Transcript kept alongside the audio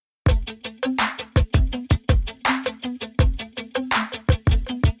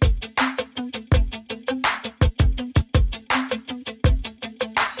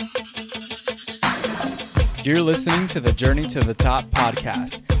You're listening to the Journey to the Top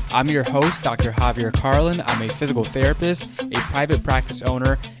podcast. I'm your host, Dr. Javier Carlin. I'm a physical therapist, a private practice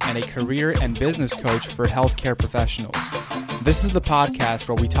owner, and a career and business coach for healthcare professionals. This is the podcast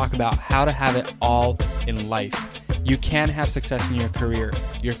where we talk about how to have it all in life. You can have success in your career,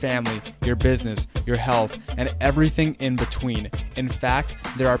 your family, your business, your health, and everything in between. In fact,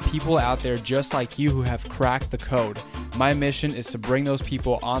 there are people out there just like you who have cracked the code. My mission is to bring those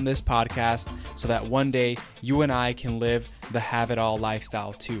people on this podcast so that one day you and I can live the have it all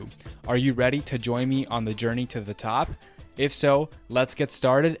lifestyle too. Are you ready to join me on the journey to the top? If so, let's get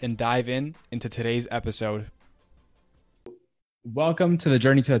started and dive into today's episode. Welcome to the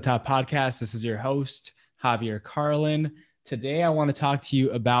Journey to the Top podcast. This is your host, Javier Carlin. Today, I want to talk to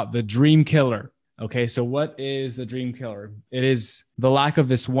you about the dream killer. Okay, so what is the dream killer? It is the lack of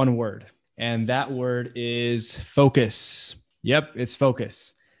this one word, and that word is focus. Yep, it's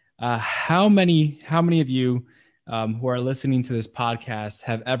focus. How many of you who are listening to this podcast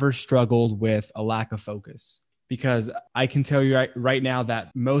have ever struggled with a lack of focus? Because I can tell you right now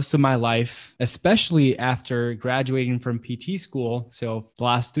that most of my life, especially after graduating from PT school, so the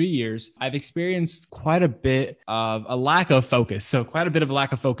last 3 years, I've experienced quite a bit of a lack of focus. So quite a bit of a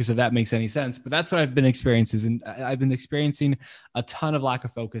lack of focus, if that makes any sense. But that's what I've been experiencing. And I've been experiencing a ton of lack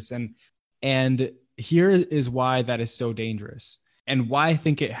of focus. And here is why that is so dangerous and why I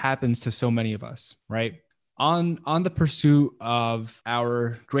think it happens to so many of us, right? On the pursuit of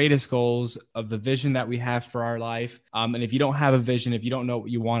our greatest goals, of the vision that we have for our life. And if you don't have a vision, if you don't know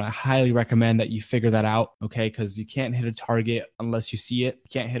what you want, I highly recommend that you figure that out, okay? Because you can't hit a target unless you see it. You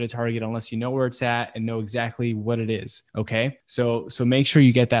can't hit a target unless you know where it's at and know exactly what it is, okay? So make sure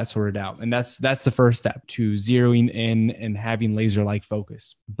you get that sorted out. And that's the first step to zeroing in and having laser-like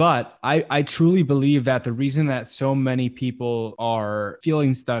focus. But I truly believe that the reason that so many people are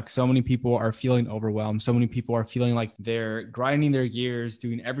feeling stuck, so many people are feeling overwhelmed, so many people are feeling like they're grinding their gears,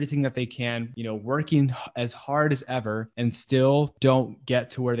 doing everything that they can, working as hard as ever and still don't get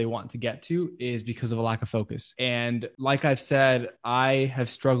to where they want to get to is because of a lack of focus. And like I've said, I have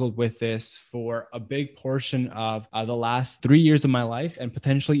struggled with this for a big portion of the last 3 years of my life and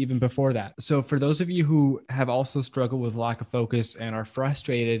potentially even before that. So for those of you who have also struggled with lack of focus and are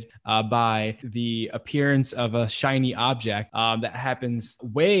frustrated by the appearance of a shiny object that happens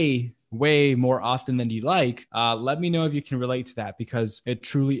way more often than you like, let me know if you can relate to that, because it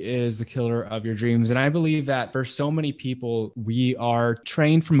truly is the killer of your dreams. And I believe that for so many people, we are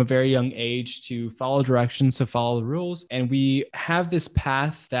trained from a very young age to follow directions, to follow the rules. And we have this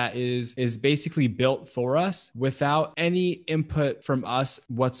path that is basically built for us without any input from us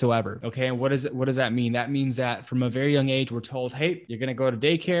whatsoever. Okay. And what does that mean? That means that from a very young age, we're told, hey, you're going to go to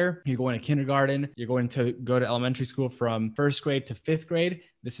daycare, you're going to kindergarten, you're going to go to elementary school from first grade to fifth grade.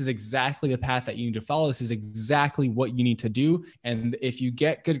 This is exactly the path that you need to follow. This is exactly what you need to do. And if you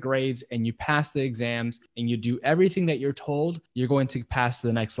get good grades and you pass the exams and you do everything that you're told, you're going to pass to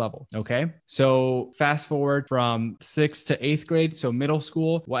the next level. Okay. So fast forward from 6th to 8th grade. So middle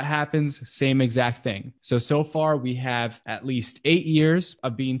school, what happens? Same exact thing. So far we have at least 8 years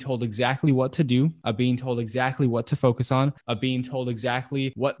of being told exactly what to do, of being told exactly what to focus on, of being told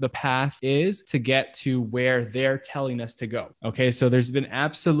exactly what the path is to get to where they're telling us to go. Okay. So there's been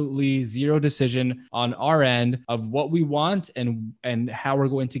absolutely zero decision on our end of what we want and how we're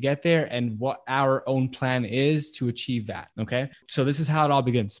going to get there and what our own plan is to achieve that. Okay. So this is how it all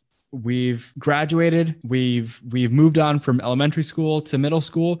begins. We've graduated. We've moved on from elementary school to middle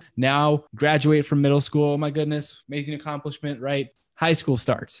school. Now graduate from middle school. Oh my goodness. Amazing accomplishment, right? High school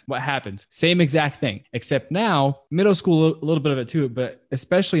starts. What happens? Same exact thing, except now middle school, a little bit of it too, but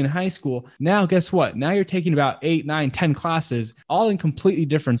especially in high school. Now, guess what? Now you're taking about 8, 9, 10 classes, all in completely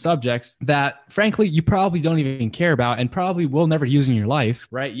different subjects that frankly, you probably don't even care about and probably will never use in your life,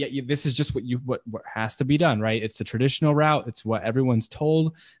 right? Yet this is just what has to be done, right? It's the traditional route. It's what everyone's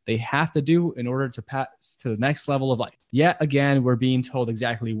told they have to do in order to pass to the next level of life. Yet again, we're being told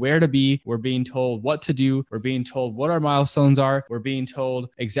exactly where to be. We're being told what to do. We're being told what our milestones are. We're being told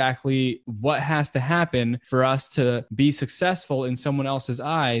exactly what has to happen for us to be successful in someone else's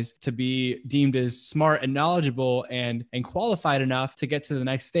eyes, to be deemed as smart and knowledgeable and qualified enough to get to the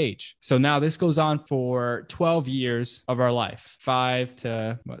next stage. So now this goes on for 12 years of our life, 5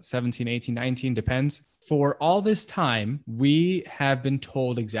 to 17, 18, 19, depends. For all this time, we have been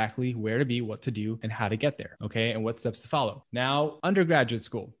told exactly where to be, what to do, and how to get there, okay? And what steps to follow. Now, undergraduate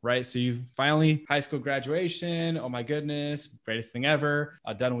school, right? So you finally, high school graduation, oh my goodness, greatest thing ever,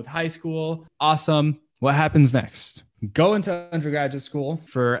 done with high school, awesome. What happens next? go into undergraduate school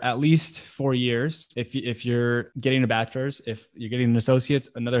for at least 4 years. If you're getting a bachelor's, if you're getting an associate's,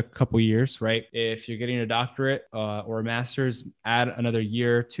 another couple years, right? If you're getting a doctorate or a master's, add another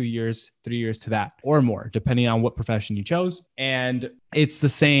year, 2 years, 3 years to that or more, depending on what profession you chose. And it's the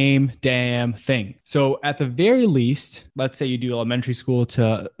same damn thing. So at the very least, let's say you do elementary school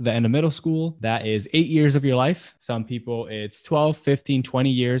to the end of middle school. That is 8 years of your life. Some people, it's 12, 15, 20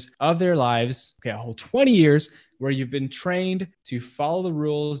 years of their lives. Okay, a whole 20 years where you've been trained to follow the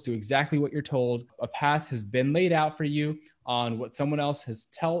rules, do exactly what you're told. A path has been laid out for you on what someone else has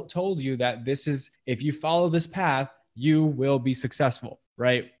told you that this is, if you follow this path, you will be successful,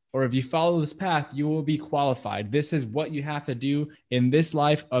 right? Or if you follow this path, you will be qualified. This is what you have to do in this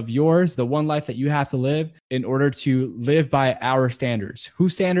life of yours, the one life that you have to live in order to live by our standards.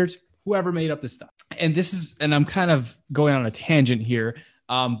 Whose standards? Whoever made up this stuff. And I'm kind of going on a tangent here,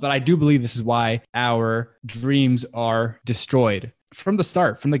 but I do believe this is why our dreams are destroyed from the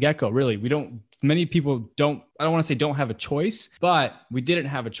start, from the get-go. Really, many people don't, I don't want to say don't have a choice, but we didn't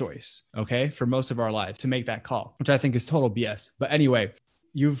have a choice, okay, for most of our lives to make that call, which I think is total BS. But anyway,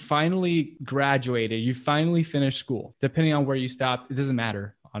 you've finally graduated, you finally finished school. Depending on where you stopped, it doesn't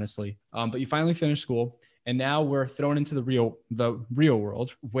matter, honestly. But you finally finished school, and now we're thrown into the real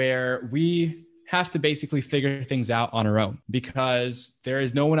world where we have to basically figure things out on our own because there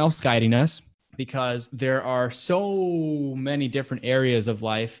is no one else guiding us, because there are so many different areas of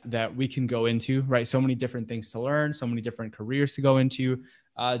life that we can go into, right? So many different things to learn, so many different careers to go into.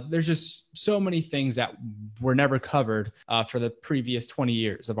 There's just so many things that were never covered for the previous 20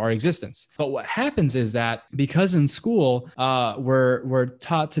 years of our existence. But what happens is that because in school, we're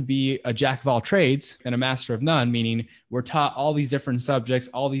taught to be a jack of all trades and a master of none, meaning we're taught all these different subjects,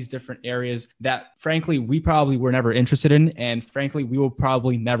 all these different areas that frankly, we probably were never interested in. And frankly, we will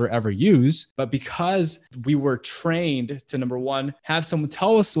probably never, ever use. But because we were trained to, number one, have someone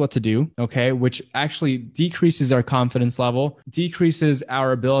tell us what to do, okay, which actually decreases our confidence level, decreases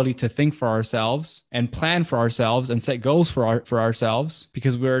our ability to think for ourselves and plan for ourselves and set goals for ourselves,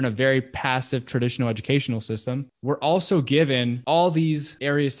 because we're in a very passive traditional educational system. We're also given all these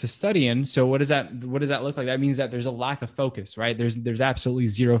areas to study in. So what does that look like? That means that there's a lack of focus, right? There's absolutely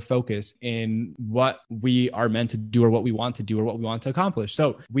zero focus in what we are meant to do or what we want to do or what we want to accomplish.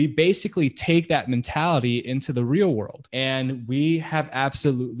 So we basically take that mentality into the real world, and we have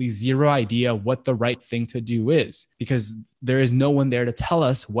absolutely zero idea what the right thing to do is, because there is no one there to tell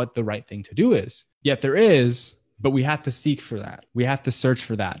us what the right thing to do is. Yet there is, but we have to seek for that. We have to search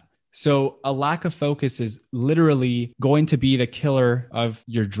for that. So a lack of focus is literally going to be the killer of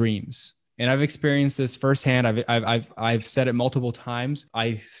your dreams. And I've experienced this firsthand. I've said it multiple times.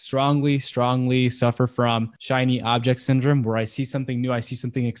 I strongly suffer from shiny object syndrome, where I see something new, I see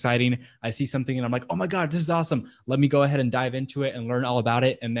something exciting, I see something and I'm like, oh my God, this is awesome. Let me go ahead and dive into it and learn all about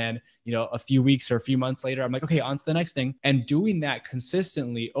it. And then, a few weeks or a few months later, I'm like, okay, on to the next thing. And doing that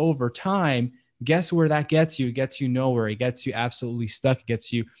consistently over time, guess where that gets you? It gets you nowhere. It gets you absolutely stuck. It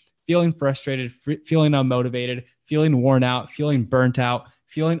gets you feeling frustrated, feeling unmotivated, feeling worn out, feeling burnt out,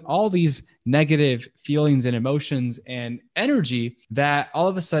 feeling all these negative feelings and emotions and energy that all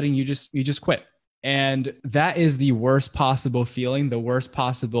of a sudden you just quit. And that is the worst possible feeling, the worst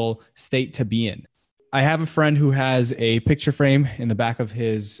possible state to be in. I have a friend who has a picture frame in the back of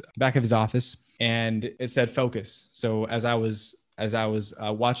his office, and it said focus. So as I was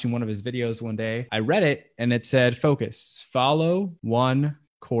watching one of his videos one day, I read it and it said focus, follow one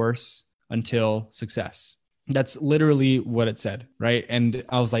course until success. That's literally what it said, right? And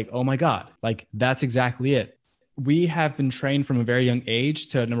I was like, oh my God, like that's exactly it. We have been trained from a very young age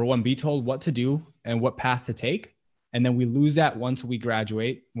to, number one, be told what to do and what path to take. And then we lose that once we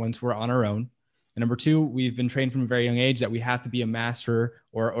graduate, once we're on our own. And number two, we've been trained from a very young age that we have to be a master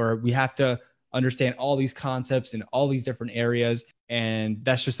or we have to understand all these concepts in all these different areas. And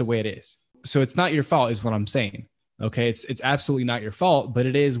that's just the way it is. So it's not your fault is what I'm saying. Okay. It's absolutely not your fault, but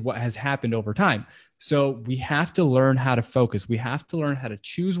it is what has happened over time. So we have to learn how to focus. We have to learn how to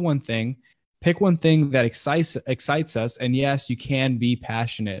choose one thing, pick one thing that excites us. And yes, you can be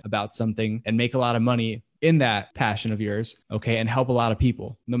passionate about something and make a lot of money in that passion of yours, okay, and help a lot of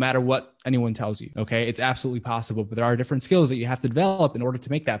people, no matter what anyone tells you, okay? It's absolutely possible, but there are different skills that you have to develop in order to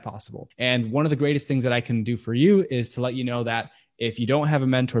make that possible. And one of the greatest things that I can do for you is to let you know that if you don't have a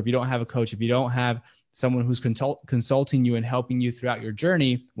mentor, if you don't have a coach, if you don't have someone who's consulting you and helping you throughout your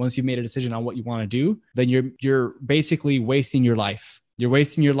journey, once you've made a decision on what you want to do, then you're basically wasting your life. You're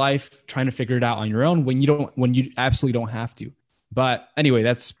wasting your life trying to figure it out on your own when you absolutely don't have to. But anyway,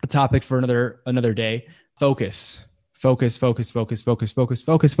 that's a topic for another day. Focus. Focus, focus, focus, focus, focus,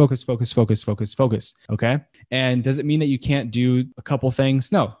 focus, focus, focus, focus, focus, focus. Okay. And does it mean that you can't do a couple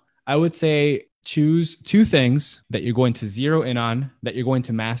things? No. I would say choose two things that you're going to zero in on, that you're going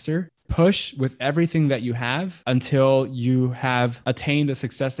to master. Push with everything that you have until you have attained the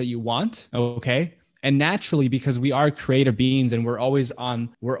success that you want. Okay. And naturally, because we are creative beings and we're always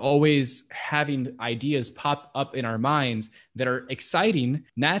having ideas pop up in our minds that are exciting,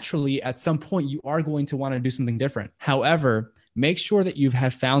 naturally, at some point, you are going to want to do something different. However, make sure that you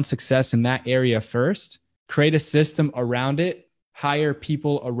have found success in that area first, create a system around it, hire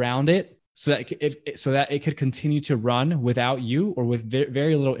people around it, so that it could continue to run without you or with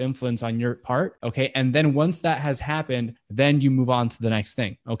very little influence on your part. Okay. And then once that has happened, then you move on to the next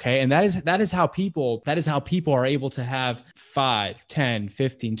thing. Okay. And that is how people are able to have 5, 10,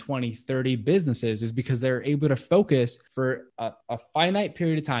 15, 20, 30 businesses, is because they're able to focus for a finite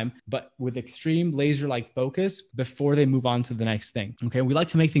period of time, but with extreme laser-like focus before they move on to the next thing. Okay. We like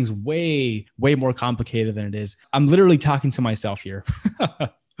to make things way, way more complicated than it is. I'm literally talking to myself here.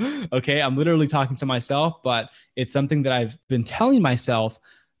 Okay. I'm literally talking to myself, but it's something that I've been telling myself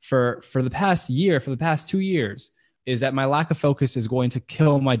for the past year, for the past 2 years, is that my lack of focus is going to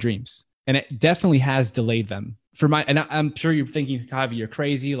kill my dreams. And it definitely has delayed them and I'm sure you're thinking, Javi, you're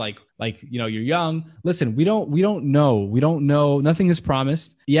crazy. You're young. Listen, we don't know. Nothing is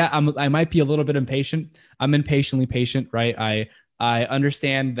promised. Yeah. I might be a little bit impatient. I'm impatiently patient, right? I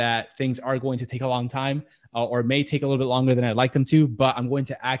understand that things are going to take a long time. Or may take a little bit longer than I'd like them to, but I'm going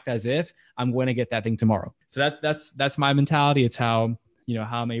to act as if I'm going to get that thing tomorrow. So that's my mentality. It's how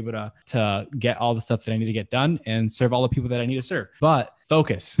I'm able to get all the stuff that I need to get done and serve all the people that I need to serve. But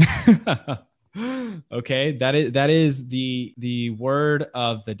focus. Okay. That is the word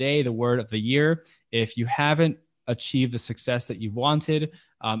of the day, the word of the year. If you haven't achieved the success that you've wanted,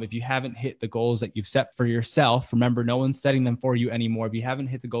 if you haven't hit the goals that you've set for yourself, remember, no one's setting them for you anymore. If you haven't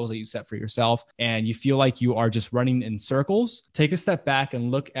hit the goals that you set for yourself and you feel like you are just running in circles, take a step back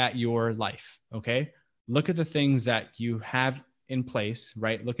and look at your life. Okay. Look at the things that you have in place,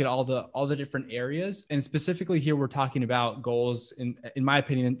 right? Look at all the different areas. And specifically here, we're talking about goals in my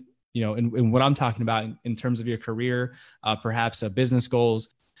opinion, in what I'm talking about in terms of your career, perhaps business goals,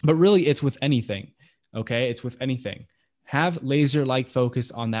 but really it's with anything. Okay. It's with anything. Have laser-like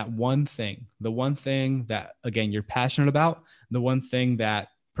focus on that one thing, the one thing that, again, you're passionate about, the one thing that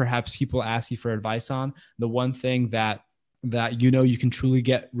perhaps people ask you for advice on, the one thing that you can truly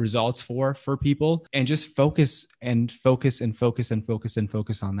get results for people, and just focus and focus and focus and focus and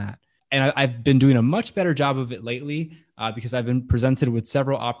focus on that. And I've been doing a much better job of it lately because I've been presented with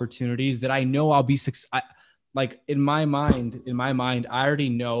several opportunities that I know I'll be successful. Like in my mind, I already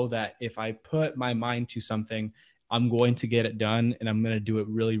know that if I put my mind to something, I'm going to get it done and I'm going to do it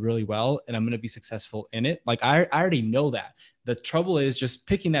really, really well. And I'm going to be successful in it. Like I already know that. The trouble is just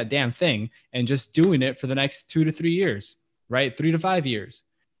picking that damn thing and just doing it for the next 2 to 3 years, right? 3 to 5 years.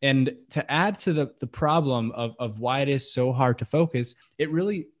 And to add to the problem of why it is so hard to focus, it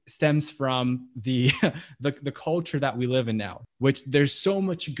really stems from the culture that we live in now, which there's so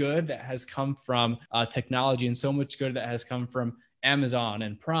much good that has come from technology and so much good that has come from Amazon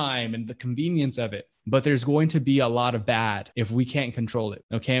and Prime and the convenience of it. But there's going to be a lot of bad if we can't control it.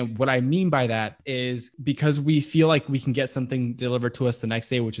 Okay. And what I mean by that is because we feel like we can get something delivered to us the next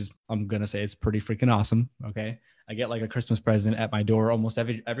day, which is, I'm going to say, it's pretty freaking awesome. Okay. I get like a Christmas present at my door almost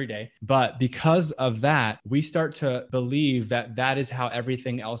every day. But because of that, we start to believe that is how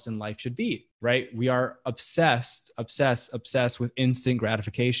everything else in life should be, right? We are obsessed with instant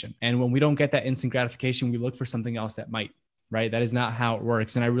gratification. And when we don't get that instant gratification, we look for something else that might. Right? That is not how it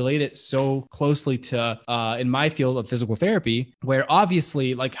works. And I relate it so closely to, in my field of physical therapy, where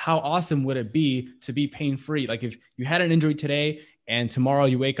obviously, like, how awesome would it be to be pain-free? Like if you had an injury today and tomorrow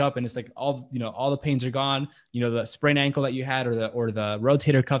you wake up and it's like all the pains are gone, the sprained ankle that you had or the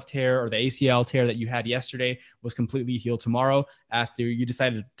rotator cuff tear or the ACL tear that you had yesterday was completely healed tomorrow after you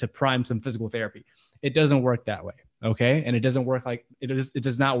decided to prime some physical therapy. It doesn't work that way. Okay. And it doesn't work like it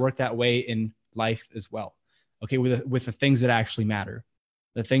does not work that way in life as well. Okay, with the things that actually matter,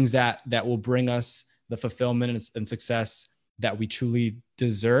 the things that will bring us the fulfillment and success that we truly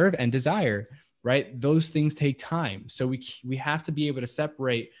deserve and desire, right? Those things take time. So we have to be able to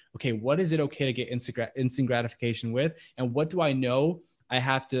separate, okay, what is it okay to get instant gratification with? And what do I know I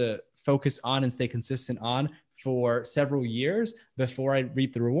have to focus on and stay consistent on for several years before I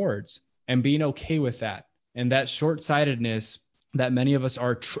reap the rewards, and being okay with that. And that short-sightedness that many of us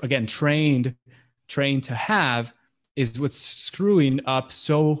are, trained to have is what's screwing up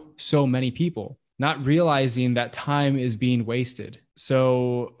so many people, not realizing that time is being wasted.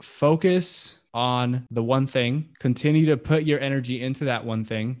 So focus on the one thing, continue to put your energy into that one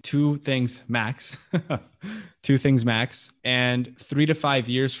thing, 2 things max, 2 things max, and 3 to 5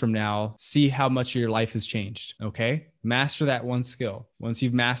 years from now, see how much your life has changed. Okay. Master that one skill. Once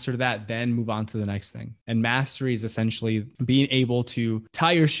you've mastered that, then move on to the next thing. And mastery is essentially being able to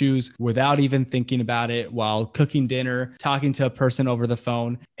tie your shoes without even thinking about it while cooking dinner, talking to a person over the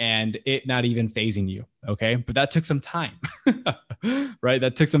phone, and it not even phasing you. Okay. But that took some time, right?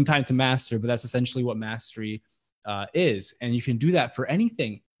 That took some time to master, but that's essentially what mastery is. And you can do that for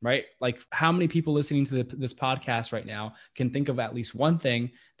anything, right? Like how many people listening to this podcast right now can think of at least one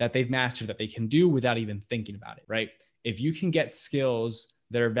thing that they've mastered that they can do without even thinking about it, right? If you can get skills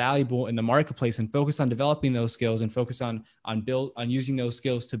that are valuable in the marketplace and focus on developing those skills and focus on using those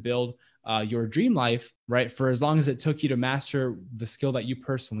skills to build your dream life, right? For as long as it took you to master the skill that you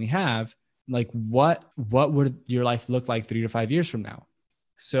personally have, like what would your life look like 3 to 5 years from now?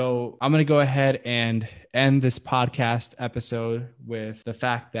 So I'm going to go ahead and end this podcast episode with the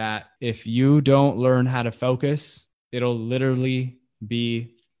fact that if you don't learn how to focus, it'll literally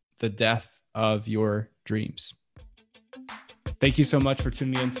be the death of your dreams. Thank you so much for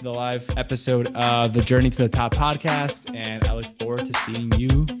tuning into the live episode of the Journey to the Top podcast. And I look forward to seeing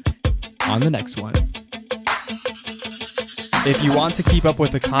you on the next one. If you want to keep up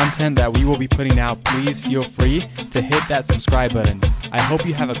with the content that we will be putting out, please feel free to hit that subscribe button. I hope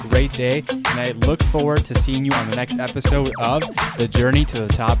you have a great day, and I look forward to seeing you on the next episode of the Journey to the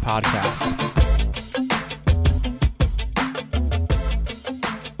Top podcast.